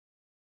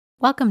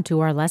Welcome to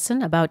our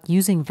lesson about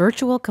using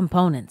virtual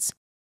components.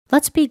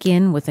 Let's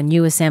begin with a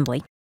new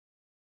assembly.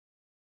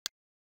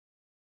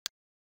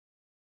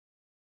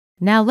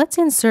 Now let's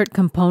insert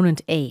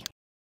component A.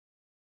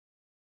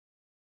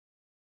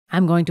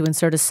 I'm going to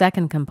insert a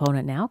second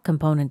component now,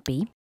 component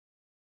B.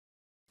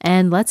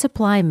 And let's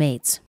apply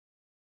mates.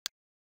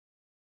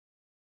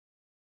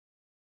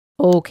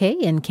 OK,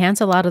 and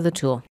cancel out of the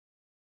tool.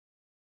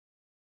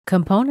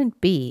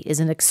 Component B is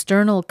an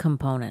external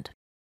component.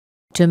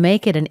 To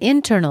make it an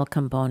internal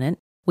component,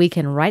 we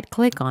can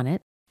right-click on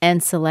it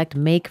and select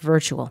Make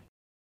Virtual.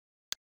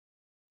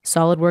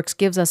 SolidWorks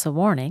gives us a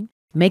warning.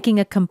 Making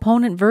a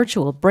component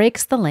virtual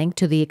breaks the link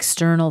to the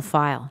external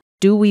file.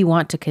 Do we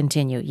want to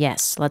continue?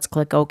 Yes. Let's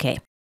click OK.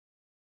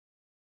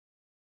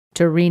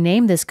 To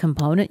rename this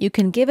component, you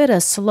can give it a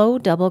slow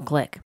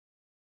double-click.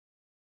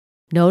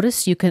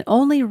 Notice you can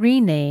only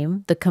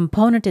rename the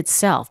component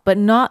itself, but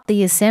not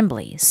the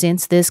assembly,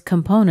 since this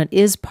component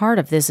is part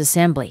of this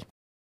assembly.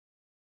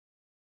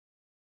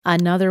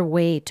 Another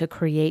way to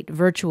create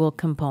virtual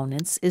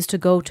components is to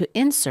go to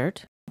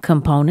Insert,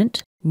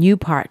 Component, New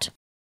Part.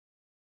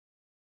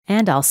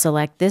 And I'll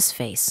select this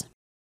face.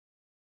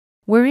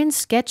 We're in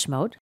sketch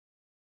mode.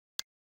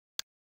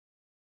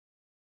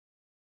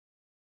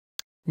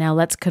 Now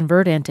let's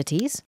convert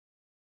entities.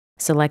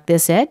 Select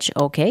this edge,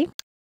 OK,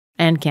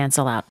 and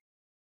cancel out.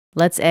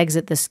 Let's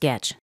exit the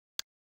sketch.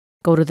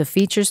 Go to the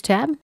Features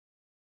tab,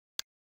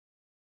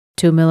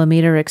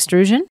 2mm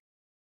extrusion,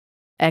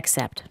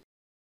 Accept.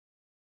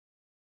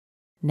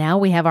 Now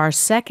we have our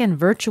second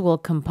virtual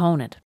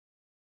component.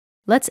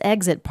 Let's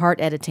exit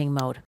part editing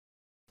mode.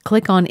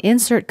 Click on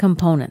Insert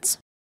Components.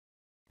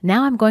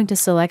 Now I'm going to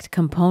select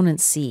Component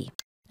C,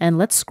 and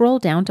let's scroll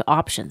down to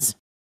Options.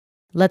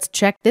 Let's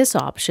check this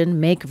option,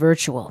 Make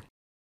Virtual.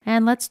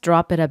 And let's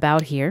drop it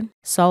about here.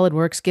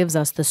 SolidWorks gives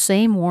us the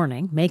same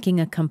warning, making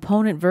a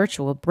component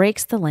virtual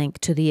breaks the link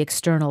to the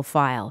external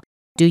file.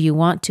 Do you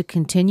want to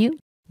continue?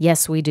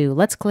 Yes, we do.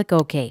 Let's click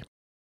OK.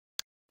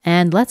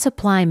 And let's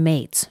apply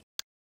mates.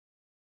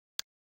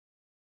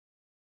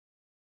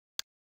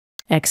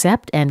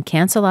 Accept and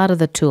cancel out of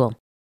the tool.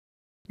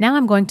 Now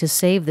I'm going to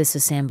save this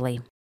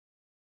assembly.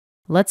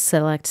 Let's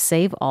select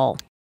Save All.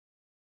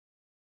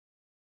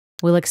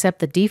 We'll accept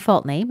the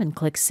default name and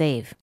click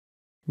Save.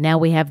 Now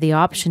we have the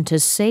option to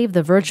save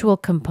the virtual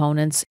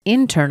components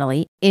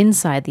internally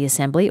inside the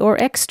assembly or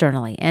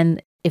externally,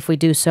 and if we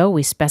do so,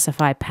 we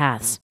specify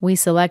paths. We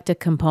select a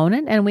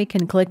component and we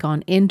can click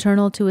on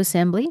Internal to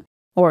Assembly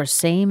or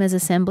Same as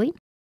Assembly.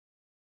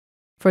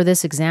 For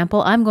this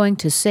example, I'm going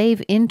to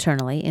save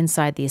internally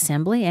inside the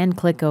assembly and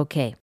click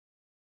OK.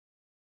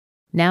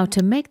 Now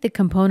to make the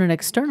component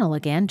external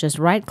again, just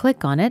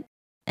right-click on it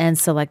and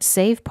select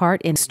Save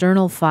Part in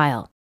External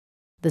File.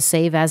 The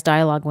Save As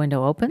dialog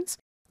window opens.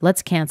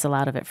 Let's cancel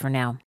out of it for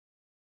now.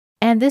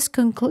 And this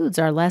concludes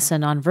our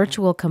lesson on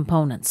virtual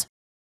components.